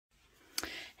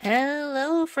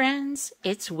Hello friends,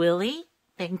 it's Willie.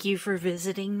 Thank you for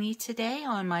visiting me today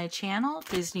on my channel,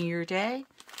 Disney Your Day.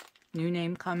 New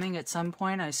name coming at some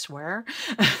point, I swear.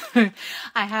 I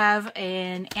have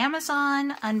an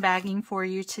Amazon unbagging for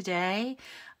you today.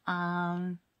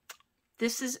 I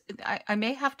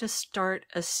may have to start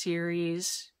a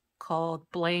series called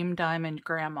Blame Diamond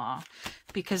Grandma,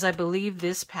 because I believe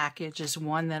this package is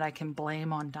one that I can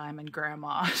blame on Diamond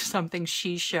Grandma, something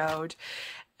she showed.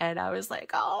 And I was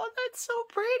like, oh, that's so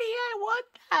pretty. I want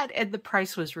that. And the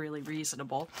price was really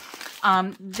reasonable.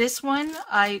 This one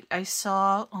I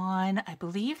saw on, I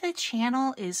believe the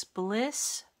channel is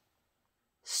Bliss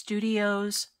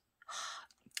Studio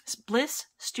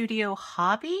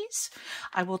Hobbies.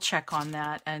 I will check on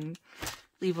that and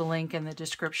leave a link in the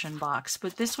description box.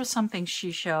 But this was something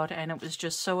she showed and it was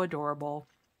just so adorable.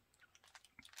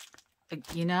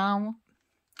 You know,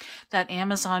 that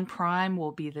Amazon Prime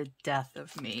will be the death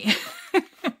of me.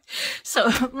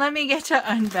 So let me get to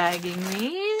unbagging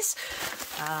these.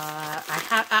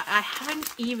 I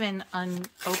haven't even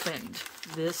unopened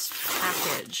this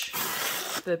package,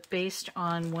 but based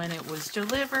on when it was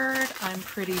delivered, I'm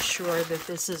pretty sure that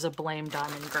this is a Blame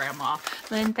Diamond Grandma.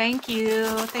 Lynn, thank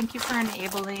you. Thank you for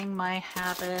enabling my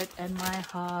habit and my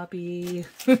hobby.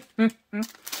 And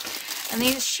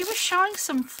she was showing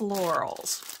some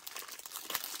florals.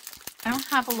 I don't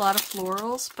have a lot of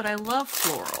florals, but I love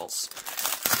florals.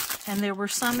 And there were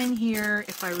some in here,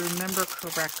 if I remember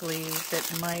correctly,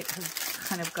 that might have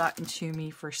kind of gotten to me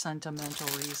for sentimental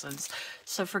reasons.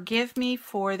 So forgive me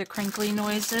for the crinkly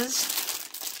noises.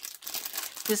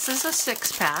 This is a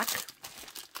 6-pack.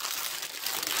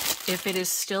 If it is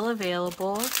still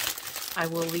available, I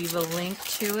will leave a link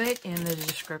to it in the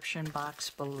description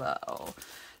box below.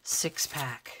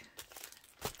 6-pack.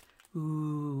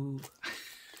 Ooh.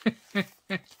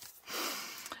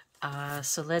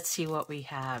 So let's see what we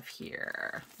have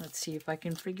here. Let's see if I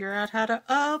can figure out how to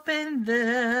open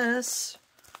this.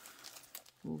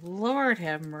 Lord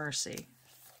have mercy.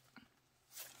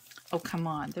 Oh, come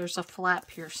on. There's a flap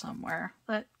here somewhere.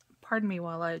 Pardon me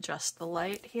while I adjust the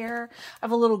light here. I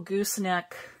have a little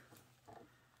gooseneck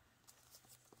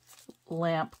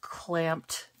lamp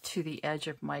clamped to the edge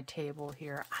of my table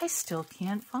here. I still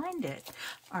can't find it.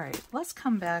 All right, let's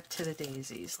come back to the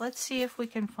daisies. Let's see if we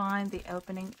can find the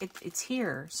opening. It's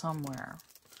here somewhere.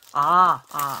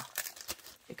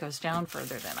 It goes down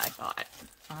further than I thought.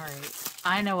 All right,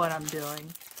 I know what I'm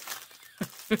doing.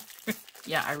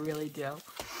 Yeah, I really do.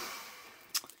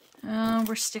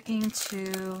 We're sticking to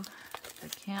the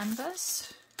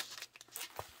canvas.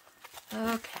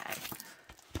 Okay.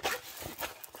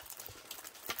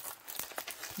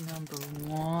 Number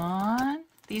 1.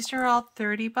 These are all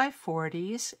 30 by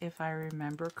 40s, if I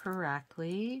remember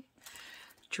correctly.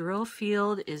 Drill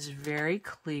field is very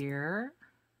clear.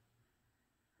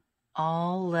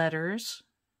 All letters.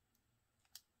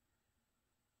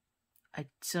 I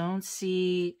don't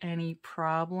see any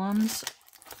problems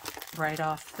right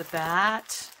off the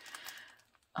bat.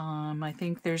 I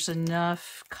think there's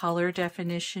enough color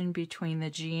definition between the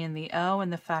G and the O,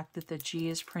 and the fact that the G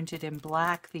is printed in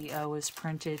black, the O is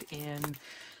printed in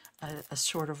a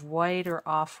sort of white or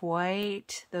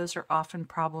off-white. Those are often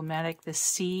problematic. The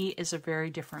C is a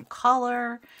very different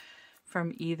color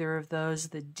from either of those.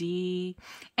 The D,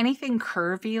 anything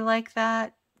curvy like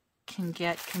that can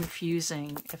get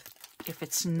confusing if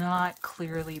it's not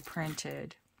clearly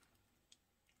printed.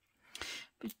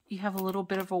 But you have a little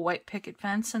bit of a white picket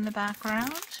fence in the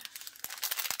background.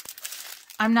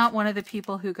 I'm not one of the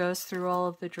people who goes through all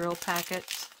of the drill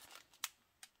packets.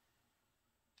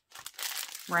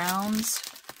 Rounds.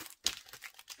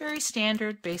 Very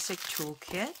standard basic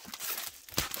toolkit.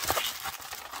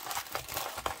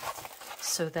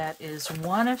 So that is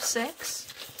 1 of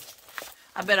 6.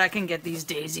 I bet I can get these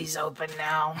daisies open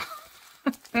now.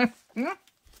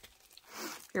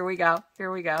 Here we go.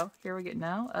 Here we go. Here we go.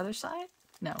 No, other side?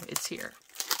 No, it's here.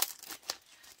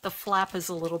 The flap is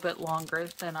a little bit longer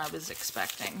than I was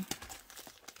expecting.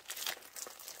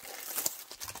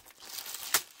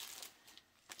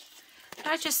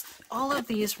 All of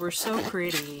these were so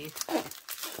pretty.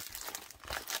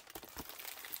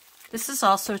 This is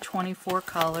also 24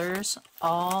 colors,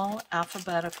 all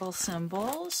alphabetical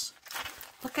symbols.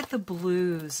 Look at the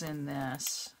blues in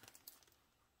this.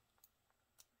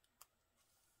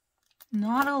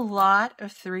 Not a lot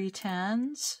of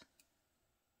 310s.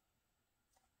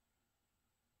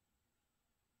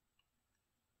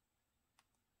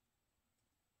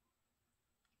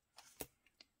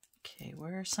 Okay,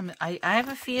 where are some? I have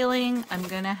a feeling I'm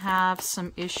going to have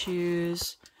some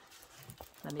issues.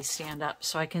 Let me stand up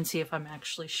so I can see if I'm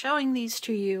actually showing these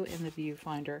to you in the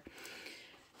viewfinder.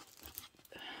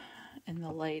 and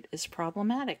the light is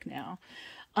problematic now.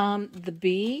 The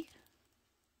B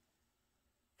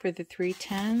for the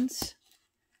 310s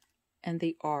and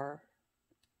the R.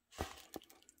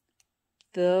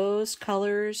 Those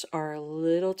colors are a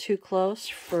little too close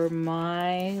for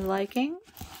my liking.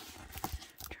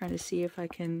 Trying to see if I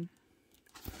can...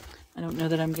 I don't know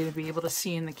that I'm going to be able to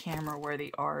see in the camera where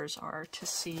the R's are to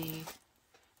see...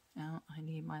 No, I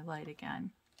need my light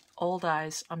again. Old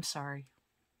eyes, I'm sorry.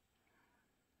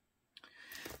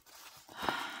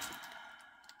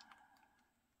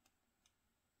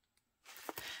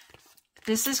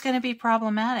 This is going to be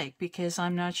problematic because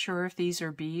I'm not sure if these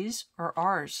are B's or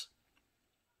R's.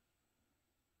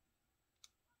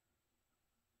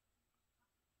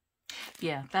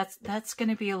 Yeah, that's going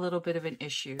to be a little bit of an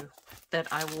issue that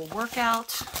I will work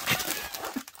out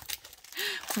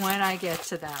when I get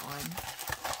to that one.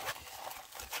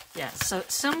 Yeah, so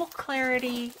symbol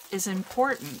clarity is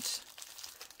important.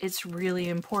 It's really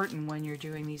important when you're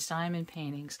doing these diamond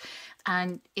paintings.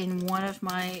 And in one of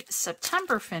my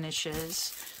September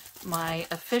finishes, my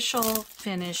official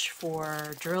finish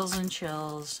for Drills and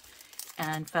Chills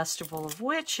and Festival of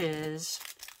Witches,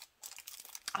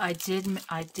 I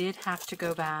did have to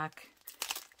go back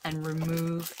and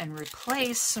remove and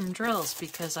replace some drills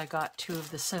because I got two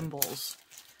of the symbols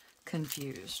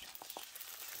confused.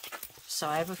 So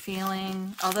I have a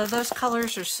feeling, although those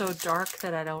colors are so dark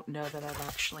that I don't know that I've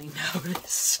actually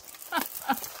noticed.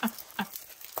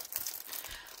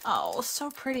 Oh,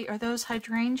 so pretty. Are those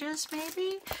hydrangeas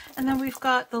maybe? And then we've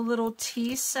got the little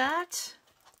tea set.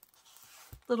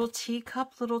 Little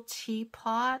teacup, little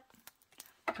teapot.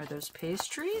 Are those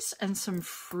pastries? And some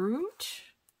fruit?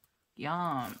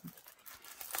 Yum.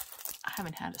 I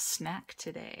haven't had a snack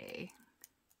today.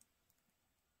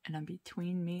 And I'm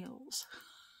between meals.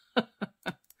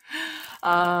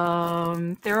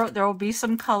 There will be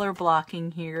some color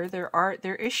blocking here.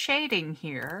 There is shading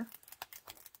here.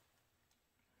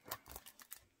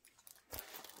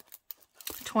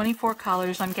 24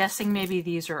 colors. I'm guessing maybe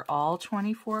these are all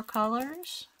 24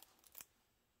 colors.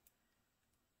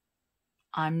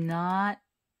 I'm not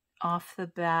off the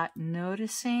bat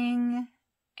noticing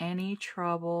any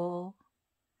trouble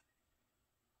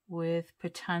with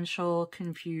potential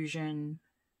confusion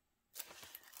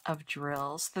of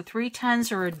drills. The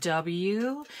 310s are a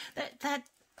W.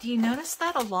 Do you notice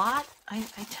that a lot? I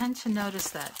tend to notice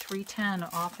that 310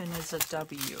 often is a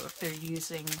W if they're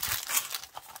using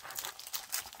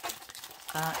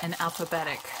an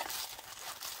alphabetic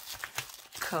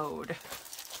code.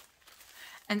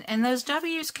 And those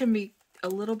W's can be a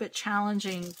little bit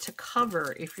challenging to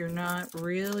cover if you're not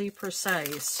really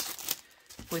precise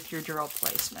with your drill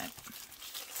placement.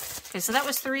 Okay, so that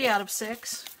was 3 out of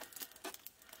 6.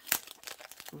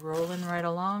 Rolling right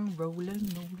along.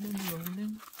 Rolling, rolling,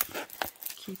 rolling.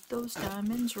 Keep those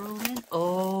diamonds rolling.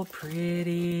 Oh,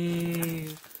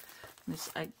 pretty.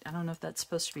 I don't know if that's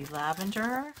supposed to be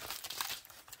lavender.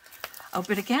 Oh,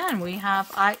 but again, we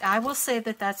have, I will say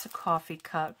that that's a coffee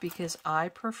cup because I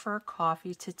prefer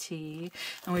coffee to tea.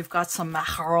 And we've got some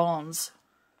macarons.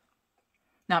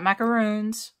 Not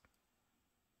macaroons.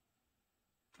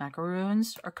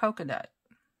 Macaroons are coconut.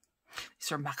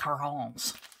 These are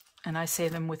macarons. And I say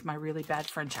them with my really bad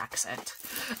French accent.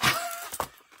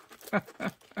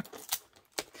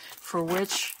 For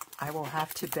which I will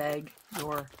have to beg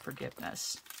your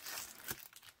forgiveness.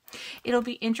 It'll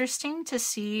be interesting to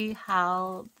see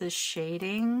how the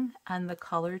shading and the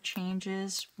color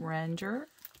changes render.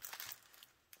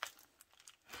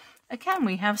 Again,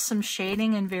 we have some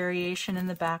shading and variation in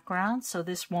the background, so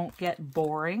this won't get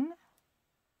boring.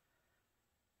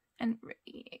 And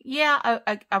yeah,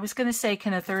 I was going to say,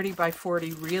 can a 30 by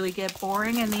 40 really get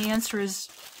boring? And the answer is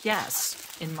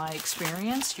yes. In my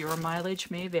experience, your mileage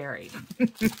may vary.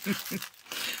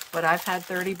 But I've had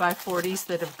 30 by 40s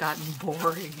that have gotten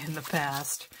boring in the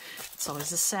past. It's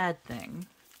always a sad thing.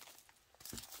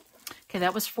 Okay,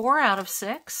 that was 4 out of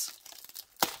 6.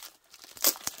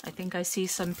 I think I see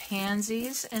some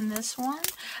pansies in this one.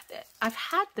 I've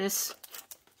had this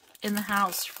in the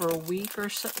house for a week or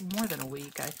so, more than a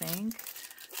week, I think.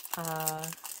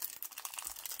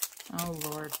 Oh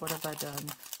Lord, what have I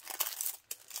done?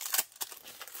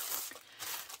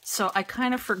 So I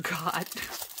kind of forgot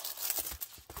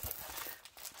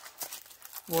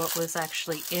what was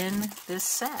actually in this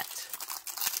set.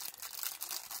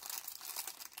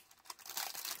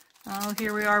 Oh,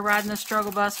 here we are riding the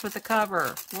struggle bus with the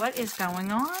cover. What is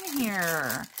going on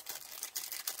here?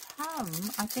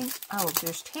 I think, oh,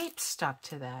 there's tape stuck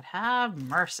to that. Have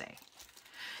mercy.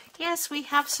 Yes, we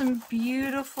have some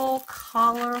beautiful,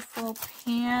 colorful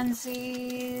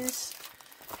pansies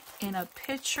in a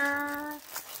pitcher.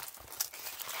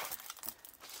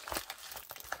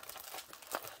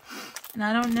 And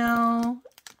I don't know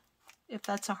if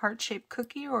that's a heart-shaped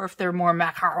cookie or if they're more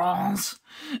macarons.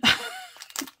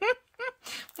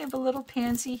 We have a little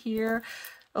pansy here,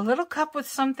 a little cup with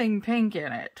something pink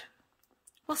in it.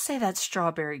 We'll say that's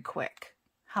strawberry quick.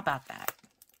 How about that?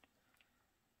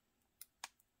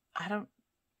 I don't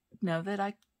know that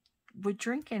I would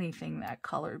drink anything that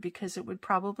color because it would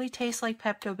probably taste like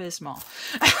Pepto-Bismol.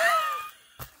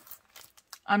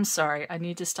 I'm sorry, I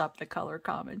need to stop the color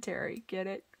commentary. Get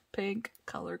it? Pink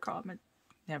color comment.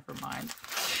 Never mind.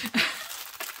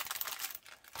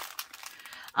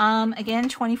 Again,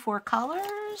 24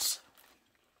 colors.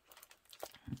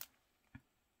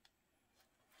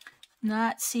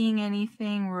 Not seeing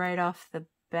anything right off the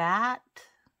bat.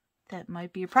 That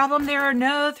might be a problem. There are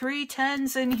no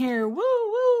 310s in here. Woo,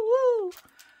 woo, woo.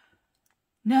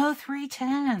 No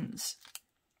 310s.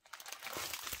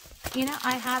 You know,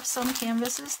 I have some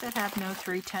canvases that have no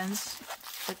 310s,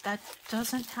 but that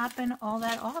doesn't happen all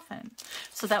that often.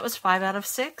 So that was 5 out of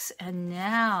 6. And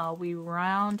now we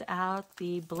round out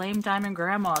the Blame Diamond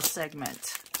Grandma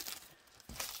segment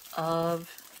of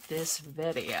this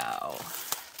video.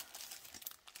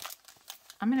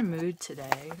 I'm in a mood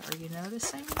today. Are you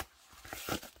noticing?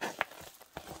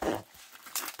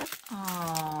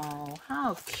 Oh,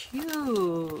 how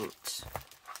cute.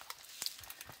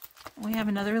 We have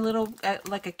another little,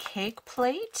 like a cake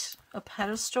plate, a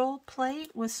pedestal plate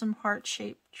with some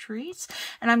heart-shaped treats.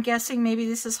 And I'm guessing maybe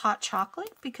this is hot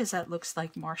chocolate because that looks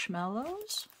like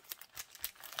marshmallows.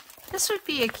 This would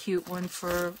be a cute one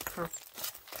for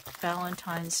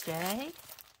Valentine's Day.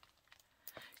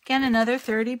 Again, another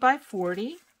 30 by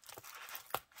 40.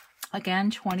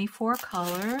 Again, 24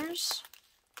 colors.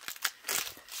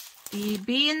 The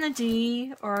B and the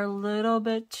D are a little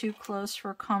bit too close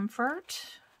for comfort,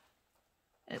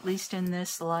 at least in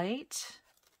this light.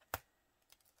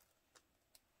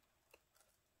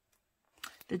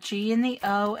 The G and the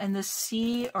O and the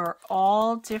C are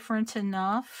all different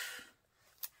enough.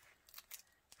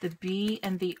 The B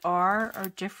and the R are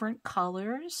different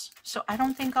colors, so I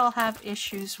don't think I'll have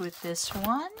issues with this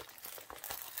one.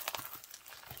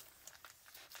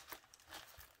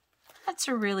 That's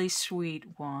a really sweet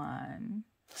one.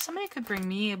 Somebody could bring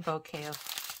me a bouquet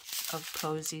of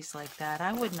posies like that.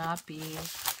 I would not be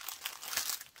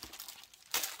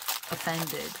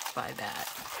offended by that.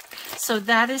 So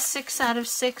that is 6 out of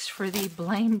 6 for the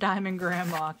Blame Diamond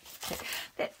Grandma.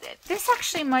 This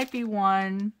actually might be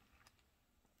one.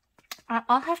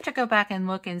 I'll have to go back and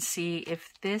look and see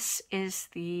if this is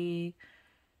the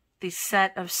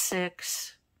set of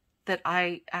 6 that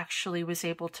I actually was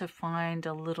able to find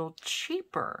a little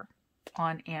cheaper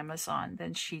on Amazon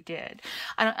than she did.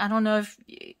 I don't know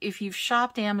if you've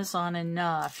shopped Amazon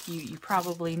enough, you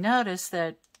probably noticed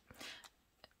that,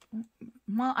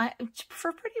 well,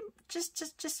 for pretty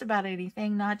just about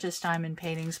anything, not just diamond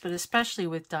paintings, but especially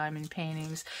with diamond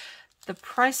paintings, the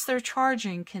price they're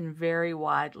charging can vary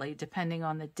widely depending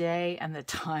on the day and the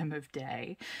time of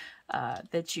day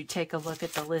that you take a look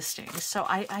at the listings. So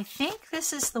I think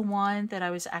this is the one that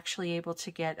I was actually able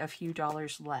to get a few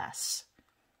dollars less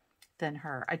than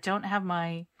her. I don't have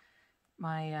my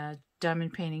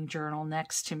diamond painting journal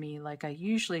next to me like I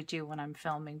usually do when I'm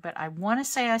filming, but I want to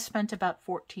say I spent about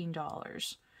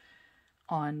 $14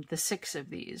 on the 6 of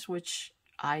these, which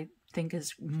I think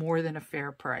is more than a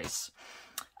fair price.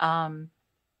 I'll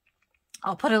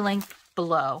put a link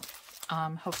below.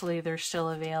 Hopefully they're still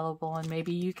available and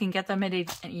maybe you can get them at an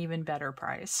even better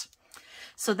price.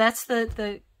 So that's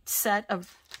the set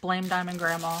of Blame Diamond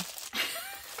Grandma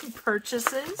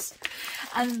purchases.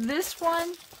 And this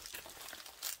one,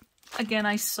 again,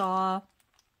 I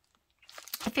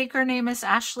think her name is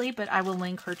Ashley, but I will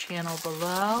link her channel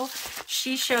below.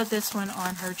 She showed this one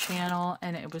on her channel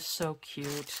and it was so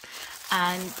cute.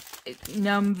 And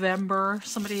November,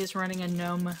 somebody is running a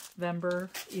November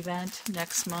event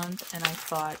next month, and I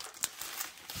thought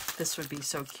this would be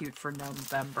so cute for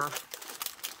November.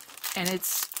 And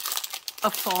it's a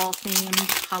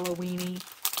fall-themed, Halloween-y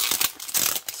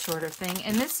sort of thing.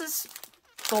 And this is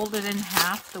folded in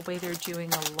half, the way they're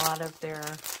doing a lot of their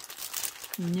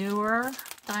newer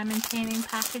diamond painting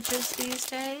packages these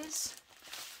days.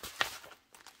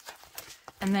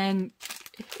 And then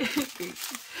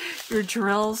your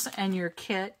drills and your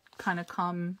kit kind of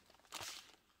come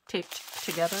taped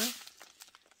together.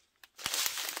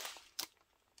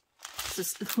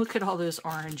 Just look at all those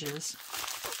oranges.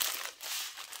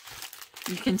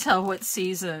 You can tell what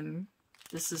season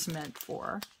this is meant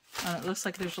for. It looks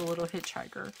like there's a little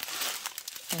hitchhiker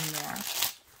in there.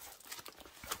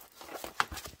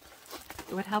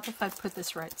 It would help if I put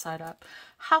this right side up.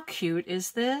 How cute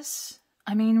is this?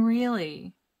 I mean,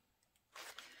 really.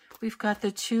 We've got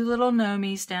the two little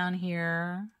gnomies down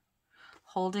here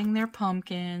holding their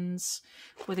pumpkins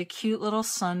with a cute little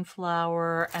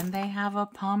sunflower, and they have a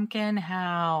pumpkin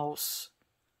house.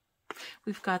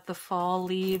 We've got the fall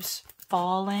leaves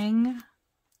falling.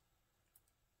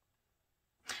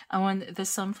 Oh, and the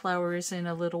sunflower is in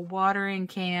a little watering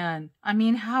can. I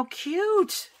mean, how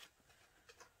cute!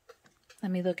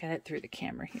 Let me look at it through the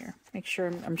camera here. Make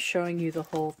sure I'm showing you the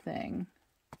whole thing.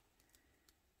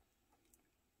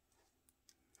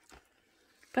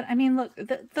 But I mean, look,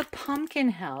 the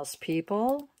pumpkin house,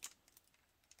 people.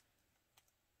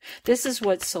 This is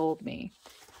what sold me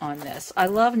on this. I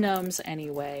love gnomes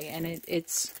anyway, and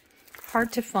it's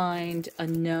hard to find a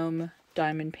gnome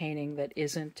diamond painting that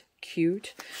isn't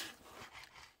cute.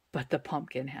 But the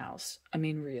pumpkin house, I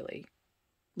mean, really,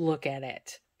 look at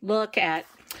it. Look at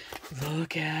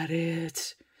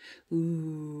it.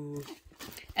 Ooh.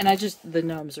 And the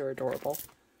gnomes are adorable.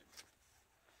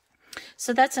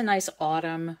 So that's a nice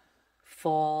autumn,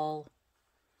 fall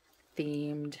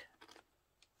themed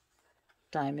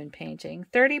diamond painting.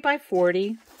 30 by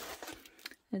 40.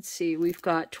 Let's see, we've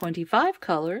got 25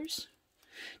 colors.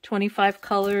 25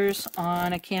 colors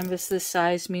on a canvas this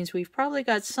size means we've probably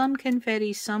got some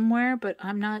confetti somewhere, but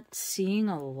I'm not seeing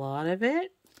a lot of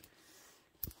it.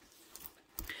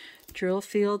 Drill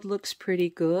field looks pretty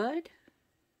good.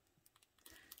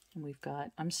 And we've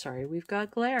got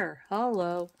glare.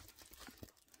 Hello.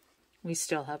 We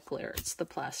still have glare. It's the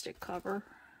plastic cover.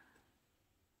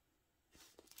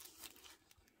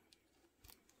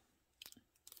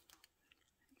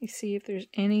 You see if there's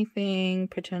anything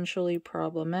potentially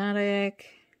problematic.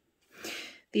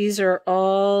 These are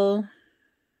all,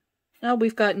 oh,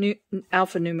 we've got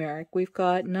alphanumeric. We've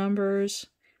got numbers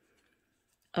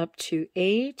up to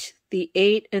 8. The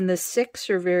 8 and the 6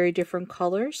 are very different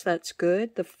colors. That's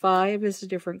good. The 5 is a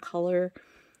different color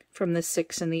from the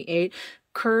 6 and the 8.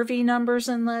 Curvy numbers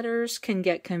and letters can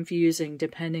get confusing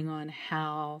depending on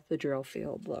how the drill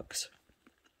field looks.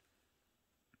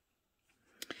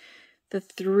 The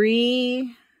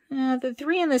 3 and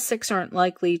the 6 aren't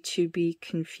likely to be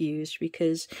confused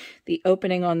because the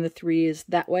opening on the 3 is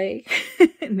that way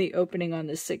and the opening on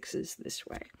the 6 is this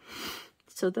way.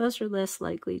 So those are less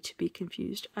likely to be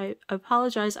confused. I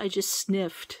apologize, I just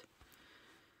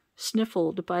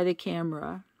sniffled by the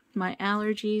camera. My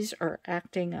allergies are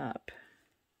acting up.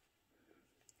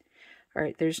 All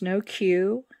right, there's no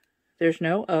Q, there's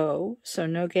no O, so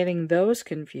no getting those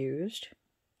confused.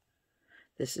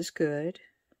 This is good.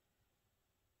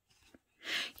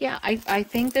 Yeah, I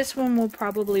think this one will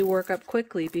probably work up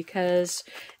quickly because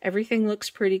everything looks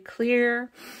pretty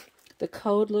clear. The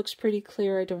code looks pretty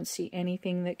clear. I don't see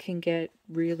anything that can get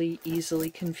really easily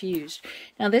confused.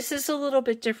 Now, this is a little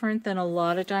bit different than a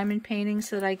lot of diamond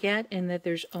paintings that I get in that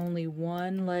there's only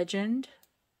one legend,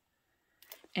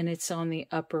 and it's on the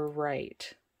upper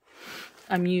right.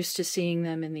 I'm used to seeing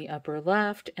them in the upper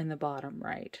left and the bottom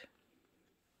right.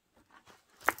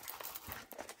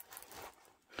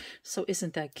 So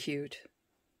isn't that cute?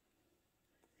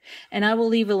 And I will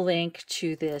leave a link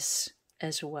to this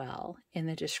as well in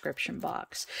the description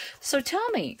box. So tell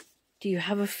me, do you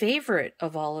have a favorite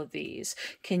of all of these?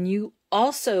 Can you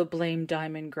also blame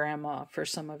Diamond Grandma for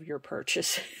some of your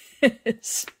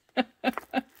purchases?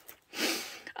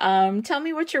 Tell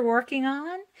me what you're working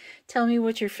on. Tell me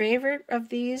what your favorite of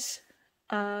these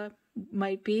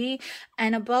might be.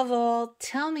 And above all,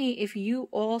 tell me if you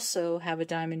also have a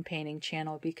diamond painting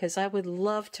channel, because I would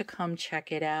love to come check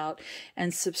it out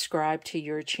and subscribe to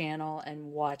your channel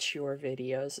and watch your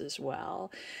videos as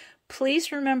well.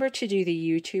 Please remember to do the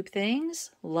YouTube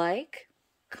things, like,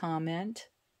 comment,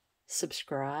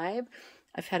 subscribe.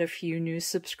 I've had a few new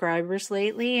subscribers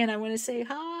lately, and I want to say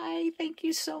hi. Thank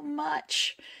you so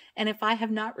much. And if I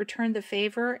have not returned the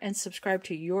favor and subscribed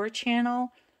to your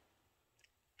channel,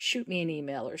 shoot me an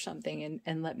email or something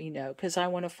and let me know, because I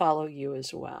want to follow you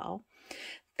as well.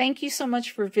 Thank you so much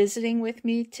for visiting with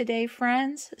me today,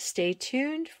 friends. Stay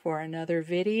tuned for another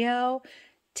video.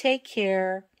 Take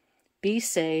care, be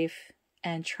safe,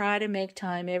 and try to make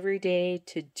time every day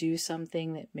to do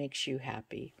something that makes you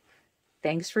happy.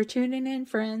 Thanks for tuning in,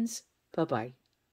 friends. Bye-bye.